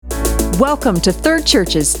Welcome to Third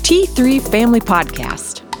Church's T3 Family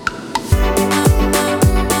Podcast.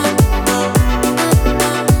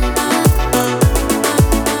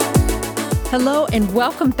 Hello and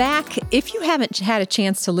welcome back. If you haven't had a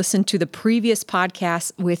chance to listen to the previous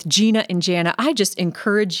podcast with Gina and Jana, I just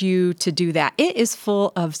encourage you to do that. It is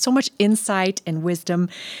full of so much insight and wisdom.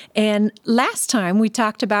 And last time we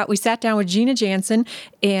sat down with Gina Jansen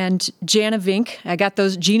and Jana Vink. I got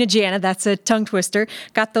those, Gina Jana, that's a tongue twister,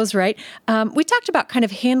 got those right. We talked about kind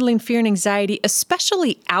of handling fear and anxiety,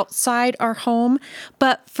 especially outside our home.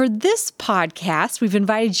 But for this podcast, we've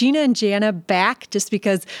invited Gina and Jana back just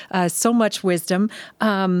because so much wisdom,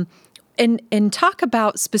 and talk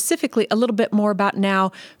about specifically a little bit more about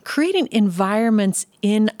now creating environments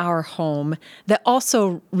in our home that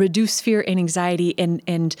also reduce fear and anxiety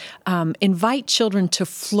and invite children to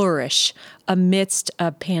flourish amidst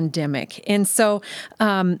a pandemic. And so,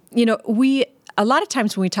 a lot of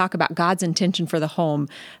times when we talk about God's intention for the home,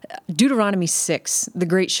 Deuteronomy 6, the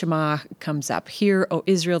great Shema comes up. Hear, O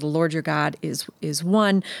Israel, the Lord your God is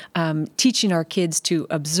one, teaching our kids to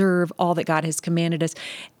observe all that God has commanded us.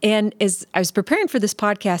 And as I was preparing for this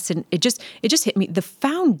podcast, and it just hit me, the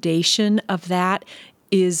foundation of that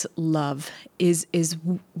is love, is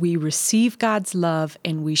we receive God's love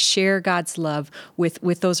and we share God's love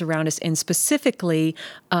with those around us, and specifically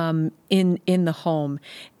in the home.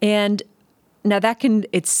 And now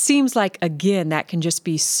it seems like, again, that can just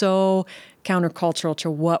be so countercultural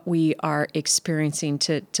to what we are experiencing,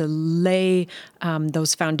 to lay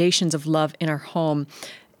those foundations of love in our home.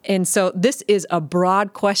 And so this is a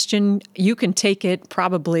broad question. You can take it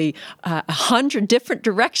probably 100 different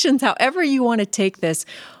directions, however you want to take this.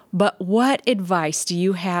 But what advice do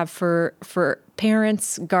you have for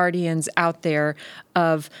parents, guardians out there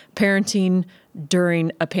of parenting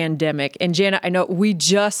during a pandemic? And Jana, I know we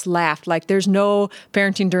just laughed, like there's no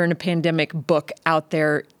parenting during a pandemic book out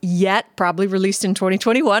there yet, probably released in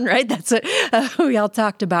 2021, right? That's what we all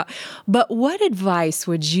talked about. But what advice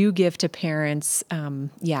would you give to parents,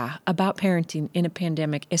 about parenting in a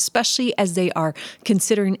pandemic, especially as they are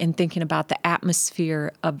considering and thinking about the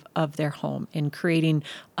atmosphere of their home and creating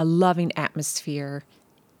a loving atmosphere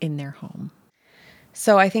in their home?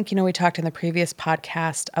 So I think, we talked in the previous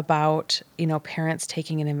podcast about, parents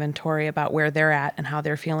taking an inventory about where they're at and how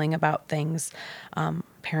they're feeling about things.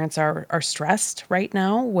 Parents are stressed right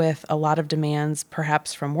now with a lot of demands,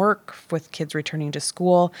 perhaps from work, with kids returning to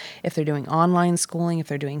school, if they're doing online schooling, if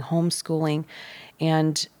they're doing homeschooling.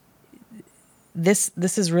 And this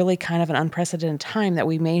is really kind of an unprecedented time that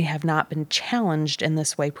we may have not been challenged in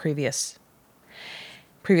this way previously.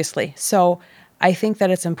 So I think that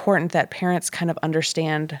it's important that parents kind of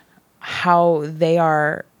understand how they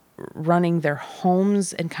are running their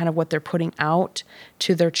homes, and kind of what they're putting out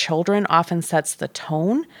to their children often sets the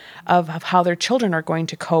tone of how their children are going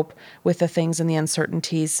to cope with the things and the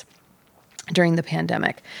uncertainties during the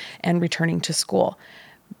pandemic and returning to school.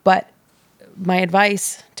 But my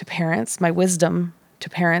advice to parents, my wisdom to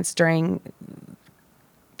parents during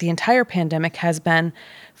the entire pandemic has been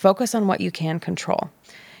focus on what you can control.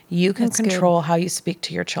 You can control how you speak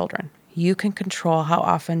to your children. You can control how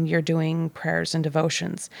often you're doing prayers and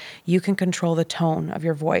devotions. You can control the tone of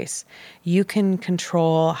your voice. You can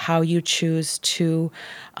control how you choose to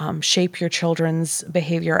shape your children's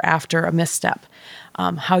behavior after a misstep.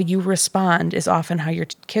 How you respond is often how your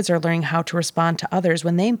kids are learning how to respond to others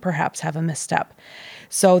when they perhaps have a misstep.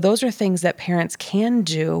 So those are things that parents can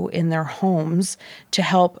do in their homes to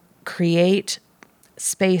help create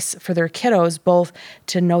space for their kiddos, both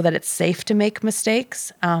to know that it's safe to make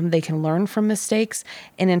mistakes, they can learn from mistakes,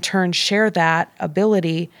 and in turn share that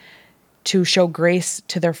ability to show grace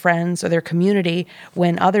to their friends or their community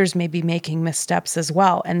when others may be making missteps as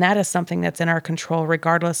well. And that is something that's in our control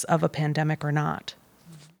regardless of a pandemic or not.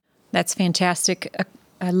 That's fantastic.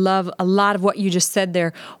 I love a lot of what you just said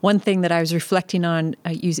there. One thing that I was reflecting on,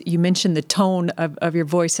 you mentioned the tone of your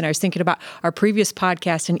voice, and I was thinking about our previous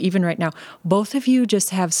podcast, and even right now, both of you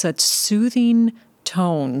just have such soothing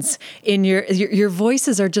tones in your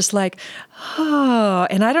voices are just like, oh,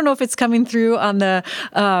 and I don't know if it's coming through on the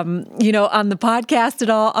on the podcast at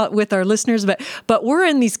all with our listeners, but we're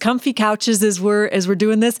in these comfy couches as we're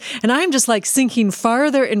doing this, and I'm just like sinking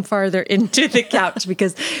farther and farther into the couch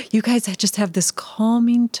because you guys just have this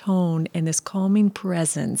calming tone and this calming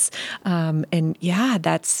presence, and yeah,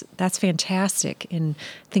 that's fantastic. In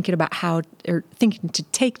thinking about thinking to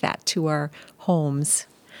take that to our homes.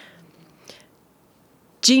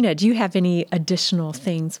 Gina, do you have any additional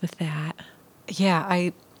things with that? Yeah,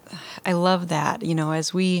 I love that.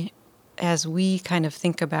 As we kind of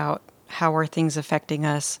think about how are things affecting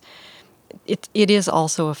us, it is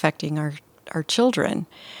also affecting our children.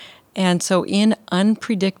 And so in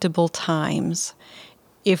unpredictable times,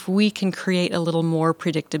 if we can create a little more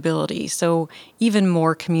predictability, so even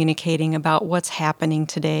more communicating about what's happening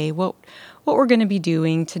today, what we're going to be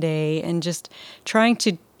doing today, and just trying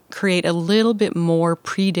to create a little bit more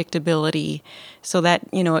predictability so that,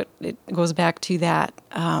 it goes back to that,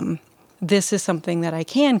 this is something that I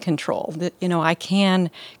can control, that, I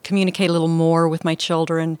can communicate a little more with my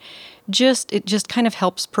children. It just kind of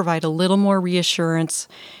helps provide a little more reassurance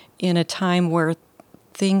in a time where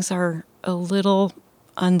things are a little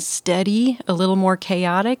unsteady, a little more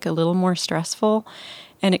chaotic, a little more stressful,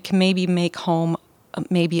 and it can maybe make home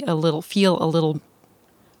feel a little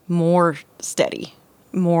more steady,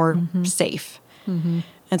 more safe. Mm-hmm.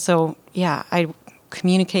 And so, I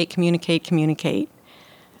communicate.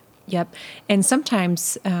 Yep. And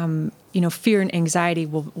sometimes, fear and anxiety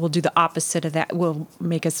will do the opposite of that. Will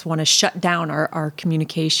make us want to shut down our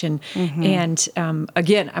communication. Mm-hmm. And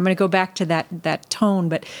again, I'm going to go back to that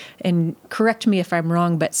tone, and correct me if I'm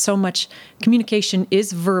wrong, but so much communication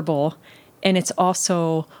is verbal, and it's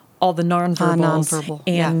also all the nonverbals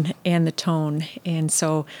and the tone. And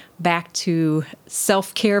so back to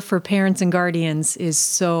self-care for parents and guardians is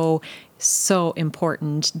so, so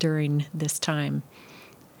important during this time.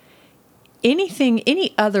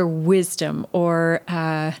 Any other wisdom or,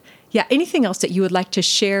 anything else that you would like to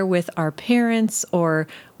share with our parents or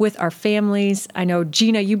with our families? I know,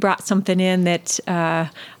 Gina, you brought something in that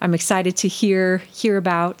I'm excited to hear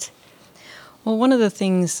about. Well, one of the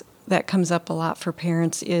things that comes up a lot for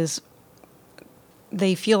parents is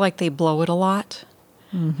they feel like they blow it a lot.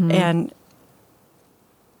 Mm-hmm. And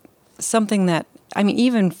something that,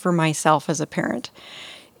 even for myself as a parent,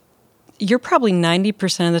 you're probably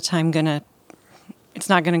 90% of the time it's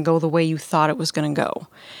not going to go the way you thought it was going to go.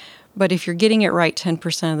 But if you're getting it right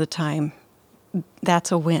 10% of the time,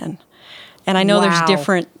 that's a win. And I know there's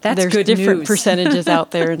different percentages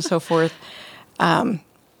out there and so forth.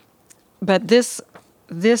 But this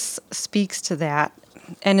speaks to that.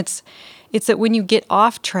 And it's that when you get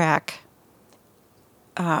off track,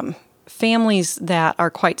 families that are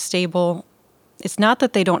quite stable, it's not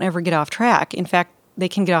that they don't ever get off track. In fact, they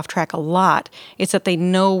can get off track a lot. It's that they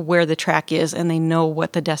know where the track is and they know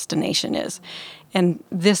what the destination is. And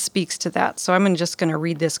this speaks to that. So I'm just going to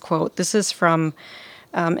read this quote. This is from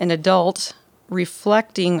an adult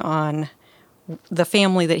reflecting on the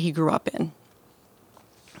family that he grew up in.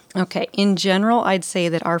 Okay, in general, I'd say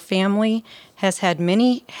that our family has had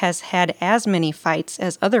as many fights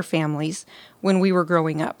as other families when we were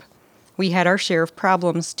growing up. We had our share of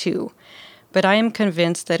problems too. But I am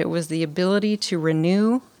convinced that it was the ability to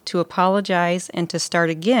renew, to apologize, and to start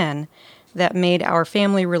again that made our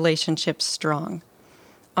family relationships strong.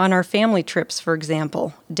 On our family trips, for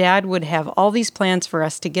example, Dad would have all these plans for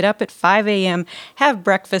us to get up at 5 a.m., have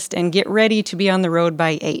breakfast, and get ready to be on the road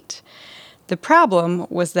by 8. The problem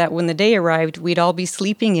was that when the day arrived, we'd all be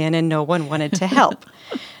sleeping in and no one wanted to help.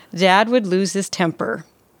 Dad would lose his temper.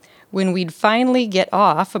 When we'd finally get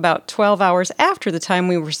off, about 12 hours after the time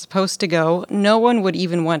we were supposed to go, no one would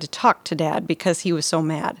even want to talk to Dad because he was so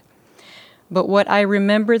mad. But what I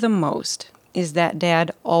remember the most is that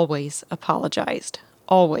Dad always apologized.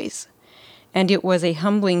 Always. And it was a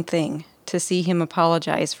humbling thing to see him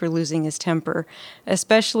apologize for losing his temper,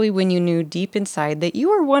 especially when you knew deep inside that you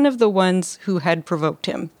were one of the ones who had provoked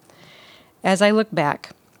him. As I look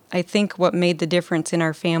back, I think what made the difference in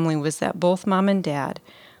our family was that both Mom and Dad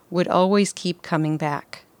would always keep coming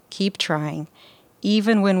back, keep trying,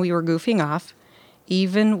 even when we were goofing off,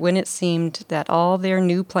 even when it seemed that all their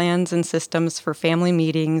new plans and systems for family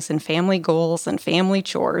meetings and family goals and family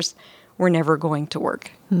chores were never going to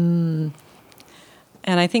work.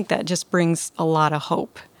 And I think that just brings a lot of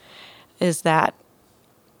hope, is that,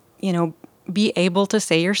 be able to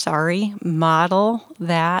say you're sorry, model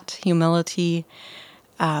that humility,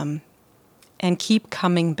 and keep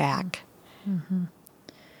coming back. Mm-hmm.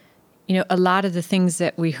 A lot of the things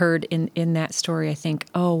that we heard in that story, I think,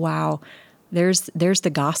 oh, wow, there's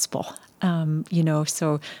the gospel.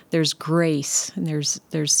 So there's grace, and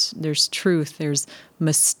there's truth, there's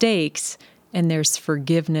mistakes, and there's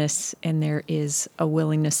forgiveness, and there is a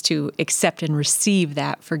willingness to accept and receive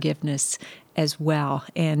that forgiveness as well.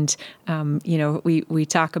 And, we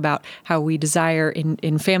talk about how we desire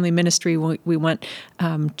in family ministry, we want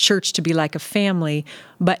church to be like a family,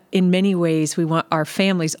 but in many ways we want our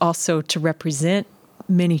families also to represent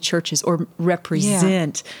many churches or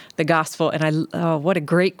represent the gospel. And what a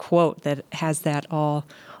great quote that has that all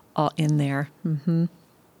in there. Mm-hmm.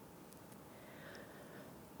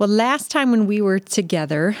 Well, last time when we were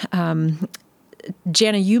together,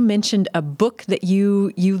 Jana, you mentioned a book that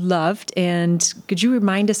you loved, and could you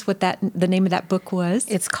remind us what the name of that book was?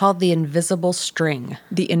 It's called The Invisible String.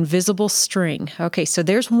 The Invisible String. Okay, so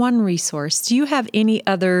there's one resource. Do you have any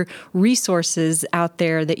other resources out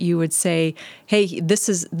there that you would say, hey, this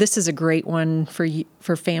is a great one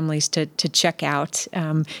for families to check out,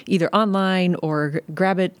 either online or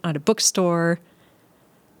grab it at a bookstore?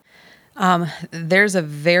 There's a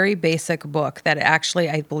very basic book that actually,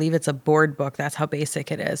 I believe it's a board book. That's how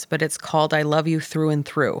basic it is. But it's called I Love You Through and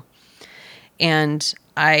Through. And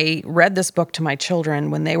I read this book to my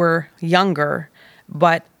children when they were younger,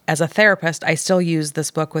 but as a therapist, I still use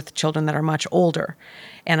this book with children that are much older.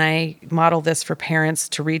 And I model this for parents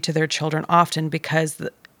to read to their children often because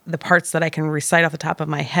the parts that I can recite off the top of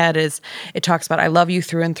my head is it talks about I love you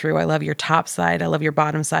through and through. I love your top side. I love your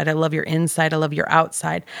bottom side. I love your inside. I love your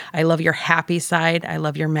outside. I love your happy side. I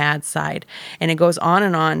love your mad side. And it goes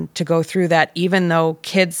on to go through that, even though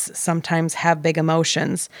kids sometimes have big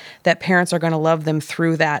emotions, that parents are going to love them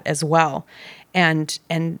through that as well. And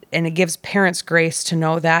it gives parents grace to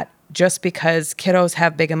know that just because kiddos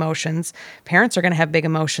have big emotions, parents are going to have big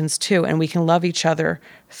emotions too. And we can love each other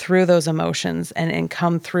through those emotions and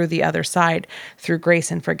come through the other side through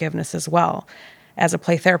grace and forgiveness as well. As a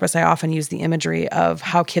play therapist, I often use the imagery of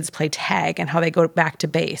how kids play tag and how they go back to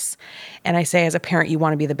base. And I say, as a parent, you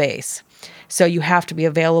want to be the base. So you have to be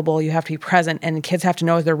available, you have to be present, and kids have to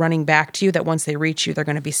know as they're running back to you that once they reach you, they're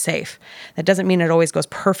going to be safe. That doesn't mean it always goes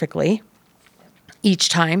perfectly each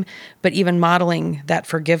time, but even modeling that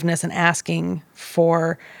forgiveness and asking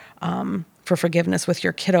for forgiveness with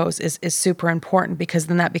your kiddos is super important, because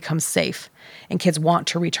then that becomes safe and kids want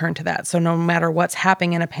to return to that. So no matter what's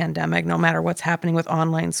happening in a pandemic, no matter what's happening with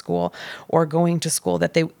online school or going to school,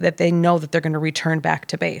 that they know that they're going to return back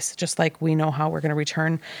to base, just like we know how we're going to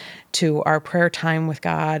return to our prayer time with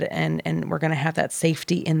God, and we're going to have that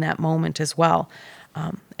safety in that moment as well.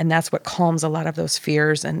 And that's what calms a lot of those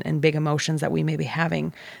fears and big emotions that we may be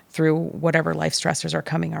having through whatever life stressors are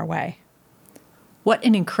coming our way. What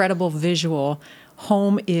an incredible visual.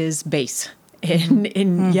 Home is base.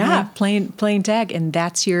 And yeah, playing tag, and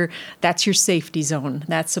that's your safety zone.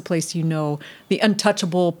 That's the place, the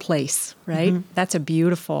untouchable place, right? Mm-hmm. That's a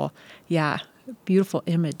beautiful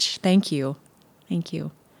image. Thank you.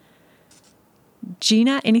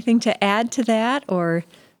 Gina, anything to add to that, or?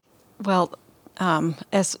 Well,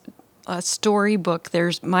 as a storybook,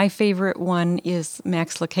 there's my favorite one is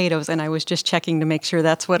Max Lucado's, and I was just checking to make sure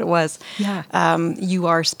that's what it was. Yeah. You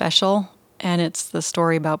Are Special, and it's the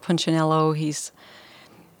story about Punchinello.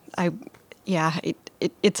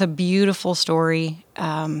 It's a beautiful story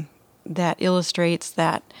that illustrates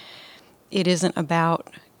that it isn't about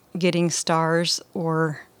getting stars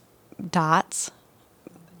or dots.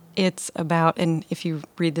 It's about, and if you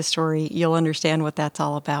read the story, you'll understand what that's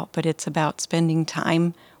all about, but it's about spending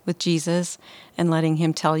time with Jesus and letting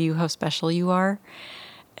him tell you how special you are.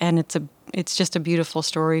 And it's just a beautiful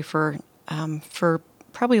story for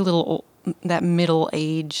probably that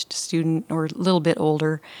middle-aged student or a little bit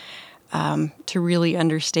older to really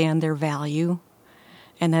understand their value,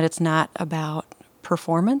 and that it's not about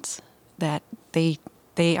performance, that they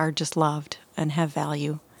are just loved and have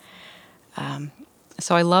value.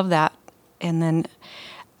 So I love that. And then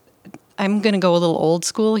I'm going to go a little old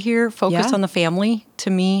school here. Focus on the Family, to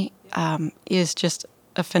me, is just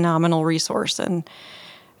a phenomenal resource. And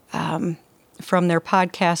from their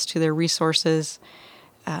podcast to their resources,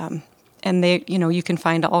 and they, you can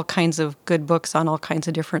find all kinds of good books on all kinds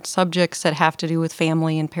of different subjects that have to do with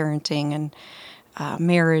family and parenting and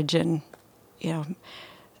marriage. And,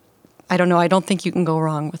 I don't know. I don't think you can go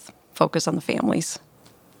wrong with Focus on the Families.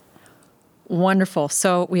 Wonderful.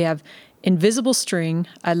 So we have Invisible String,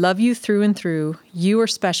 I Love You Through and Through, You Are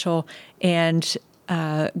Special, and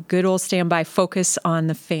good old standby Focus on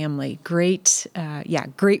the Family. Great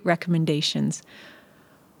recommendations.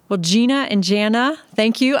 Well, Gina and Jana,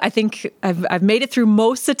 thank you. I think I've made it through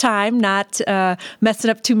most of the time, not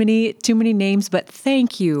messing up too many names, but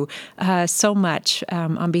thank you so much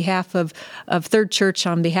on behalf of Third Church,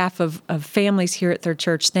 on behalf of families here at Third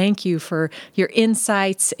Church. Thank you for your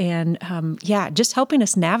insights and just helping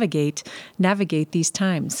us navigate these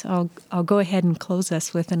times. I'll go ahead and close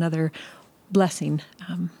us with another blessing.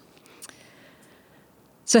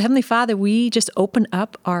 So, Heavenly Father, we just open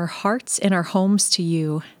up our hearts and our homes to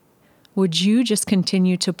you. Would you just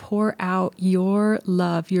continue to pour out your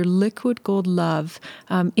love, your liquid gold love,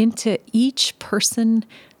 into each person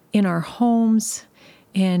in our homes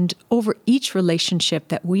and over each relationship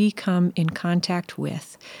that we come in contact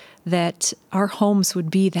with, that our homes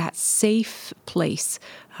would be that safe place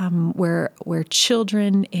where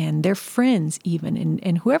children and their friends even,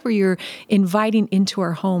 and whoever you're inviting into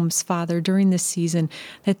our homes, Father, during this season,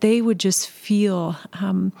 that they would just feel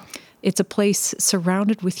it's a place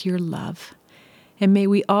surrounded with your love. And may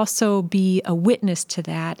we also be a witness to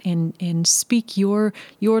that and speak your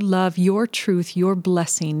love, your truth, your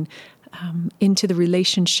blessing into the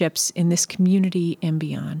relationships in this community and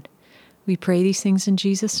beyond. We pray these things in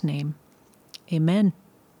Jesus' name. Amen.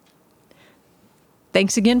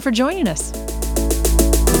 Thanks again for joining us.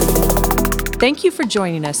 Thank you for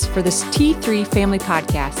joining us for this T3 Family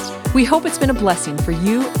Podcast. We hope it's been a blessing for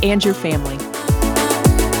you and your family.